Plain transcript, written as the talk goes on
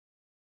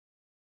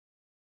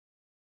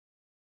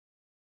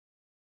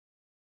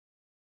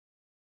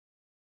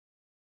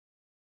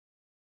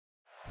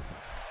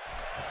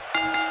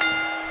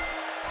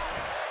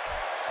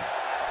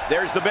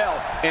There's the bell,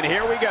 and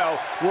here we go.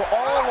 We're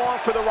all along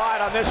for the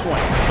ride on this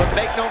one, but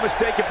make no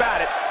mistake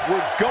about it,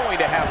 we're going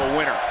to have a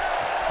winner.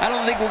 I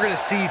don't think we're going to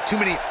see too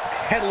many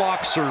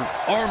headlocks or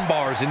arm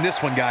bars in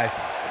this one, guys.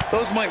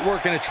 Those might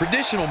work in a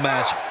traditional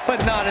match, but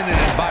not in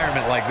an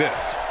environment like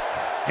this.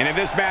 And if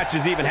this match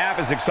is even half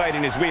as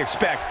exciting as we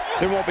expect,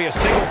 there won't be a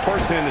single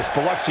person in this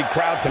Biloxi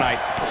crowd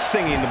tonight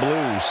singing the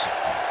blues.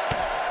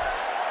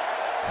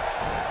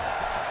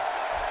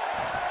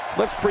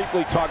 Let's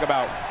briefly talk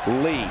about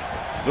Lee.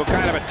 What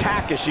kind of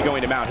attack is she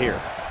going to mount here?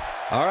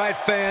 All right,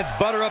 fans,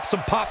 butter up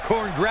some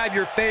popcorn, grab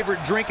your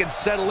favorite drink, and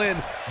settle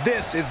in.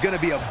 This is going to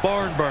be a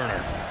barn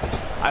burner.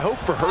 I hope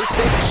for her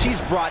sake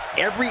she's brought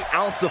every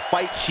ounce of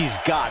fight she's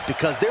got,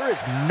 because there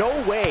is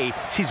no way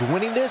she's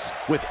winning this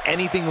with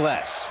anything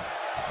less.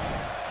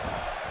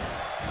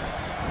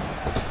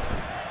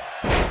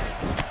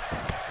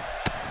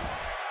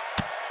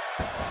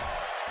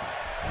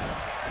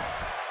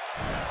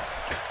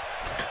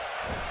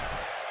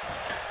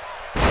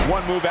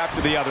 One move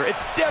after the other.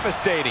 It's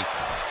devastating.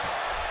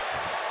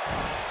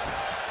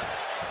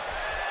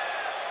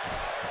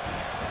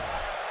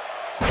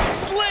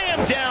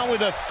 Slam down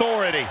with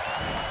authority.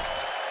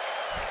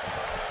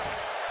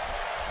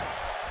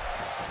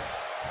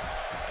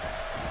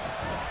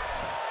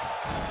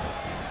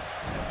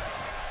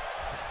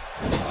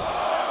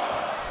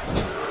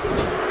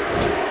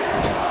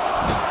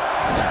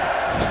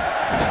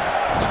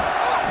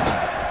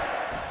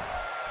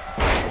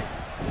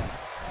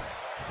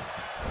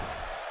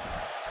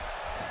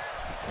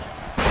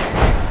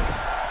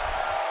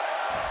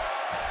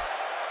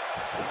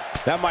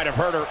 That might have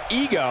hurt her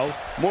ego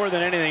more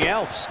than anything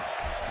else.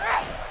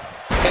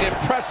 An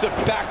impressive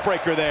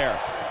backbreaker there.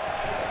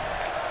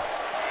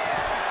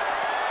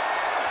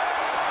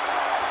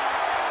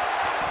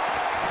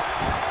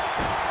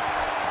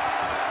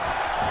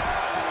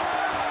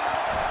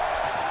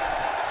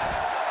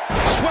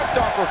 Swept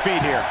off her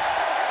feet here.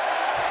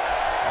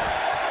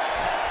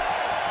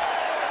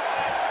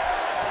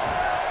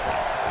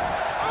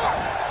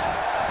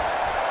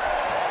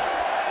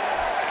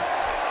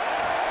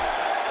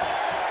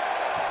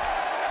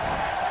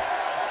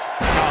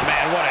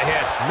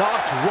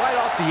 Knocked right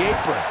off the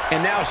apron.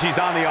 And now she's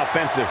on the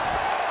offensive.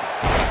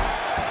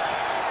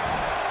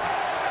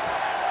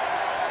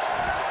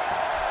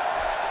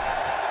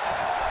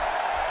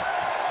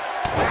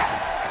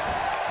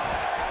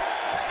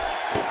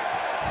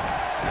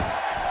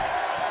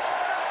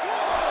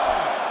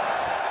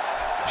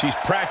 She's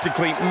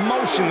practically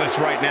motionless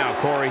right now,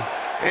 Corey.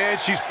 And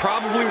she's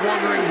probably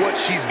wondering what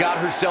she's got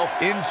herself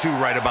into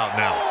right about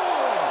now.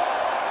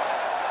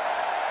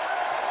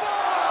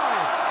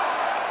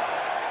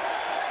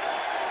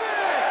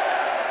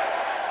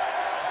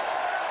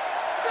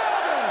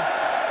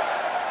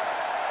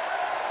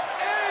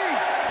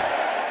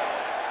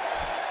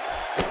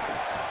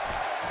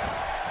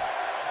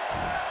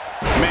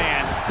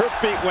 Her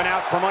feet went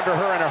out from under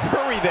her in a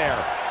hurry there.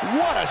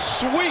 What a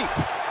sweep!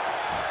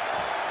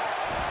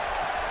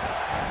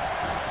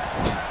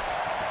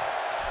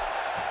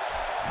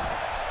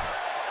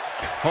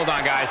 Hold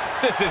on, guys.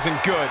 This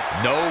isn't good.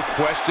 No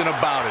question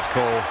about it,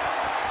 Cole.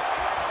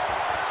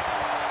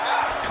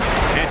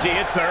 And she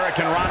hits the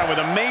Hurricane Rana with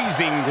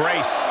amazing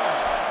grace.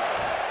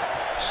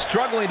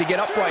 Struggling to get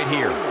upright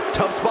here.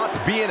 Tough spot to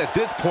be in at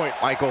this point,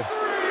 Michael.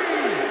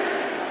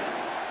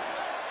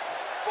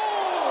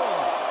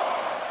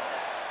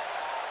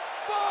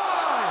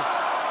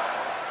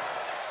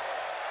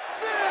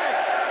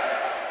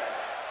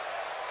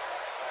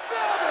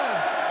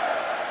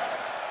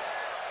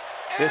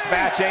 This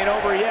match ain't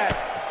over yet.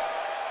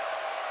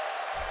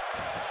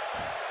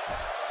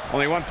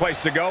 Only one place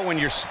to go when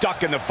you're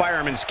stuck in the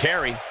fireman's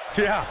carry.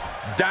 Yeah,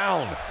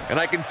 down. And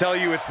I can tell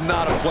you it's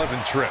not a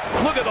pleasant trip.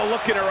 Look at the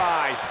look in her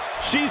eyes.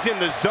 She's in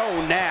the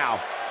zone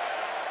now.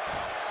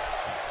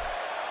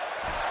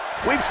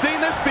 We've seen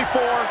this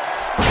before.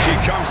 She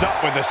comes up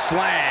with a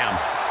slam.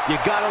 You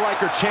gotta like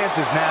her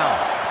chances now.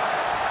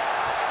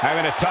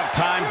 Having a tough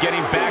time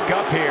getting back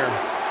up here.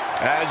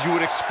 As you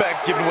would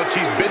expect, given what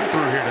she's been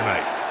through here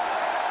tonight.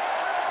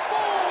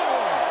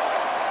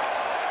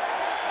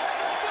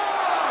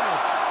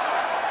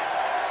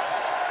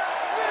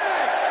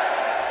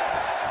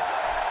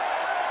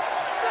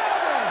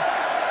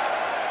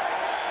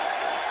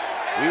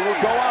 We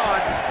will go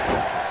on.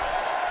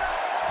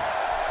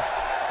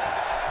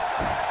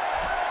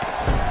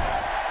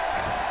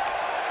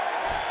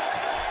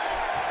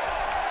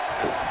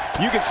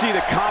 You can see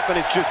the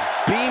confidence just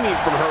beaming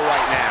from her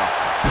right now.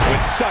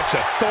 With such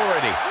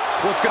authority.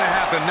 What's going to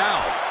happen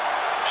now?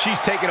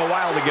 She's taking a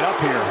while to get up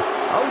here.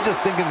 I was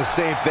just thinking the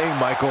same thing,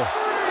 Michael.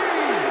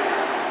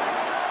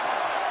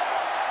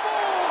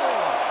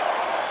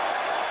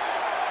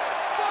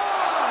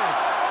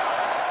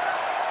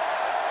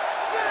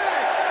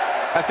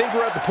 I think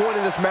we're at the point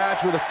in this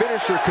match where the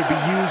finisher could be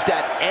used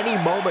at any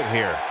moment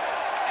here.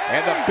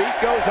 And the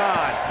beat goes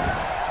on.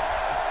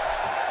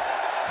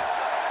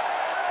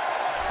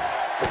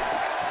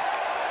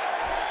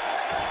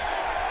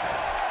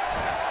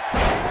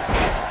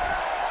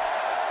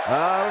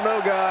 I don't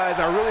know, guys. guys.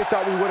 I really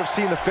thought we would have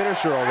seen the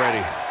finisher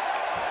already.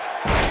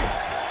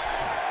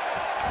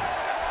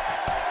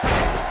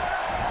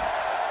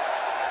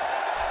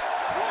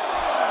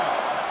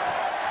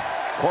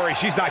 Corey,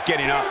 she's not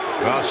getting up.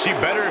 Well, she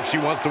better if she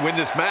wants to win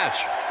this match.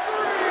 3,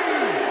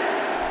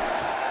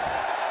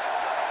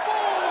 4.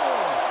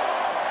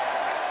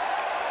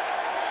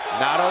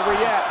 Not over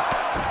yet.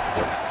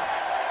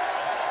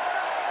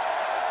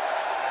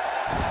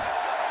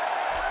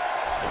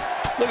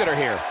 Look at her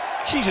here.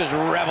 She's just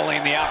reveling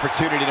in the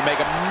opportunity to make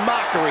a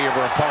mockery of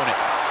her opponent.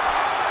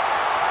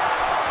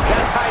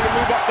 That's how you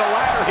move up the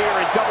ladder here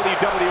in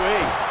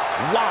WWE.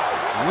 Wow,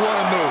 what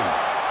a move.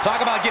 Talk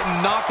about getting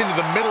knocked into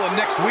the middle of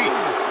next week. 3,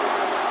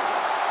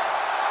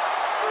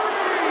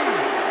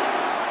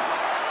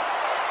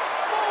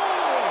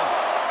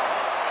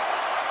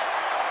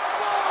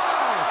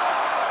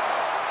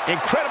 4, 5.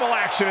 Incredible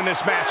action in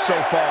this match so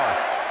far.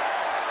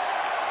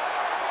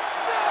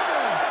 7,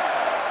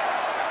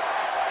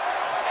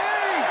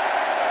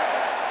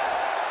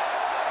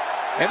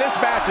 8. And this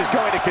match is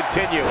going to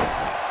continue.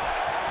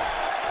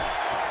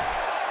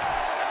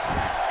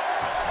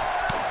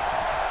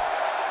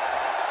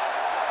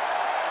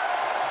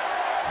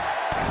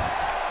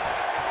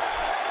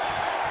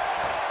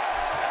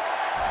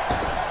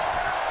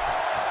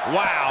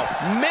 Wow,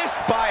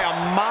 missed by a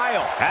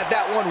mile. Had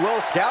that one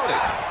well scouted.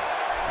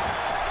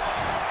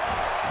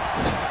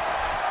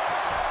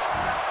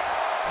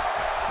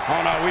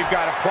 Oh no, we've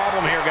got a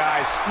problem here,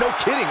 guys. No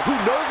kidding. Who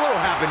knows what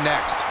will happen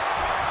next?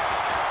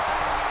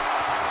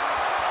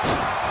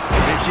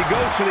 And she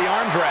goes for the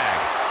arm drag.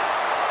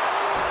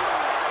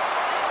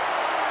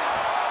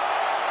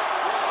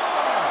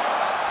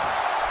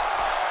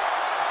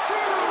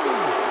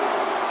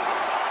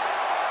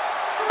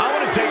 I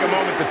want to take a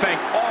moment to thank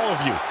all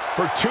of you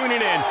for tuning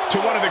in to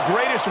one of the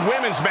greatest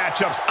women's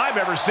matchups I've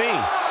ever seen. 5,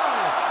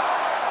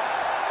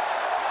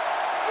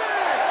 6,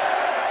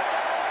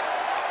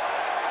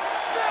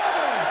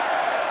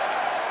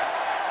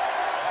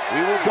 7.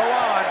 We will go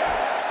on.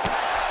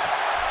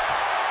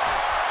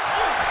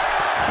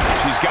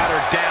 She's got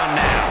her down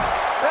now.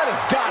 That has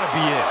got to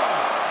be it.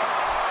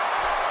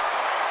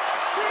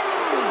 2,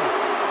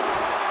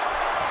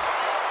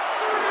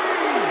 3,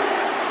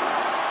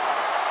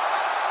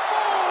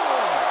 4.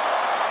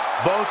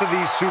 Both of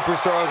these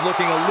superstars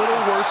looking a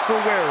little worse for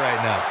wear right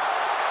now. 6,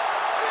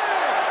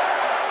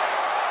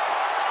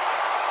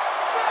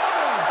 7,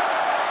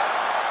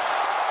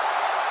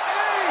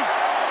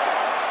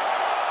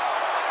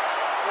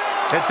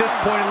 8. At this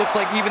point, it looks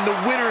like even the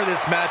winner of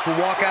this match will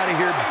walk out of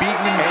here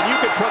beaten. And you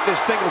could put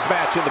this singles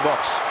match in the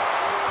books.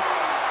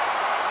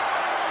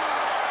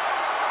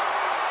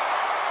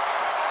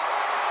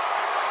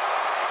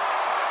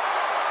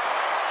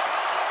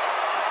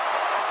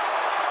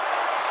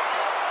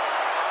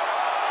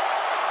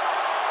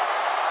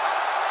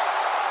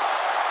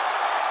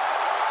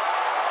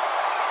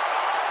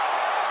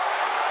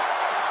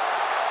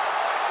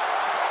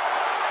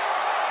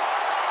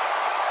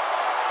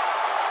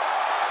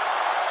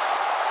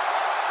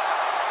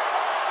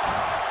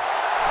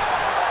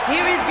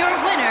 Here is your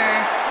winner,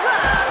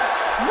 Liv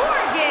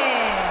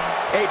Morgan.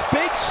 A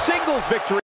big singles victory.